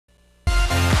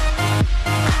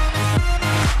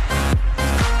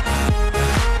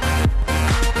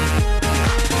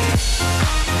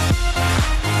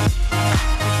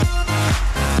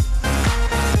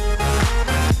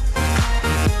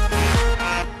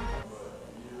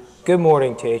Good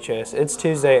morning, THS. It's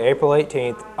Tuesday, April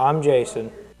 18th. I'm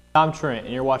Jason. I'm Trent,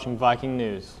 and you're watching Viking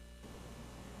News.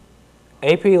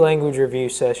 AP language review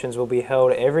sessions will be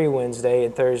held every Wednesday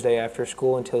and Thursday after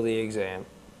school until the exam.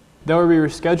 There will be a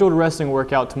rescheduled wrestling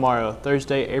workout tomorrow,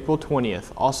 Thursday, April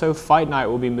 20th. Also, fight night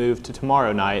will be moved to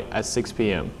tomorrow night at 6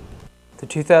 p.m. The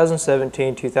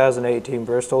 2017-2018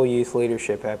 Bristol Youth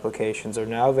Leadership applications are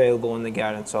now available in the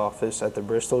guidance office at the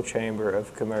Bristol Chamber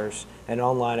of Commerce and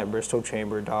online at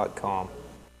bristolchamber.com.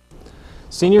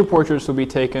 Senior portraits will be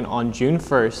taken on June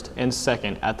 1st and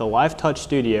 2nd at the Life Touch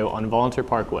Studio on Volunteer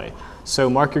Parkway, so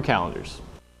mark your calendars.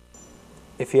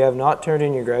 If you have not turned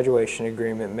in your graduation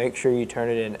agreement, make sure you turn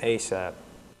it in ASAP.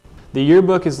 The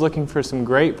yearbook is looking for some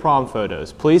great prom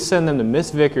photos. Please send them to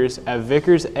Miss Vickers at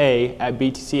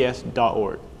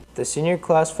vickersa@btcs.org. The senior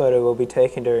class photo will be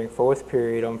taken during 4th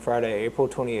period on Friday, April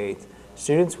 28th.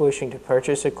 Students wishing to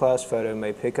purchase a class photo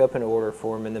may pick up an order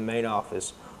form in the main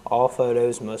office. All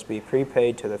photos must be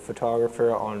prepaid to the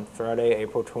photographer on Friday,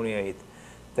 April 28th.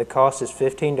 The cost is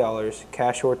 $15,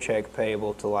 cash or check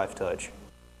payable to Life Touch.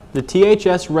 The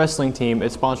THS wrestling team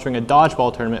is sponsoring a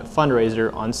dodgeball tournament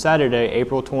fundraiser on Saturday,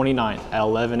 April 29th at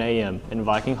 11 a.m. in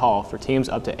Viking Hall for teams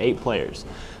up to 8 players.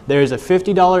 There is a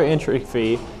 $50 entry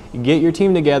fee. Get your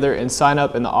team together and sign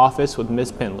up in the office with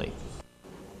Miss Penley.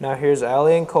 Now here's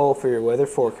Allie and Cole for your weather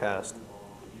forecast.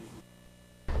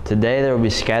 Today there will be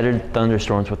scattered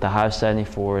thunderstorms with a high of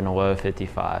 74 and a low of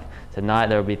 55. Tonight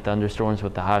there will be thunderstorms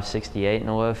with a high of 68 and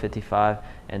a low of 55.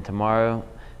 And tomorrow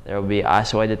there will be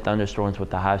isolated thunderstorms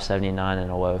with a high of 79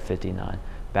 and a low of 59.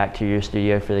 Back to your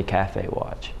studio for the Cafe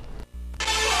Watch.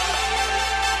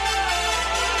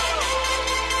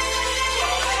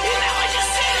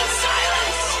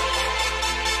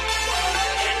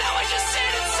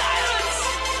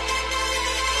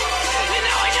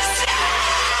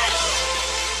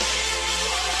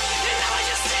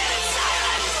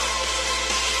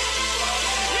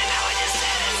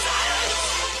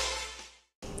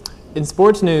 In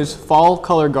sports news, fall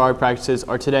color guard practices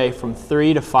are today from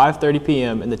 3 to 5:30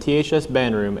 p.m. in the THS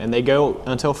band room, and they go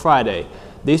until Friday.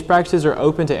 These practices are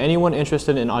open to anyone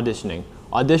interested in auditioning.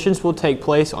 Auditions will take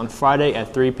place on Friday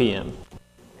at 3 p.m.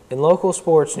 In local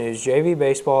sports news, JV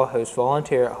baseball hosts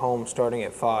Volunteer at home starting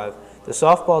at 5. The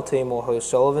softball team will host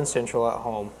Sullivan Central at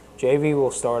home. JV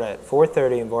will start at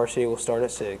 4:30 and varsity will start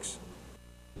at 6.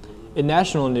 In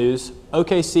national news,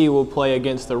 OKC will play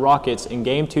against the Rockets in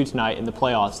Game 2 tonight in the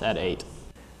playoffs at 8.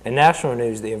 In national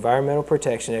news, the Environmental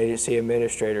Protection Agency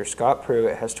Administrator Scott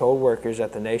Pruitt has told workers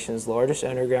at the nation's largest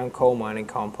underground coal mining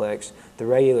complex the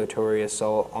regulatory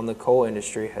assault on the coal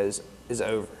industry is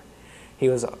over. He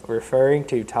was referring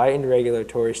to tightened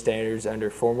regulatory standards under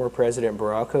former President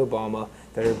Barack Obama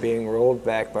that are being rolled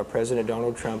back by President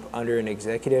Donald Trump under an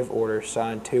executive order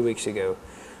signed 2 weeks ago.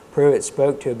 Pruitt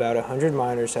spoke to about 100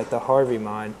 miners at the Harvey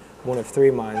mine, one of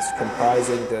 3 mines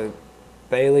comprising the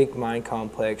Bailey Mine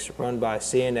Complex run by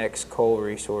CNX Coal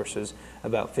Resources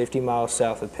about 50 miles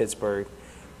south of Pittsburgh.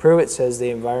 Pruitt says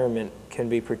the environment can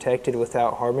be protected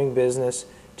without harming business,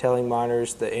 telling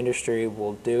miners the industry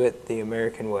will do it the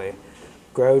American way,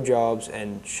 grow jobs,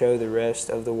 and show the rest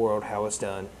of the world how it's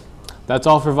done. That's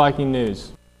all for Viking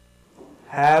News.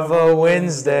 Have a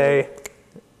Wednesday.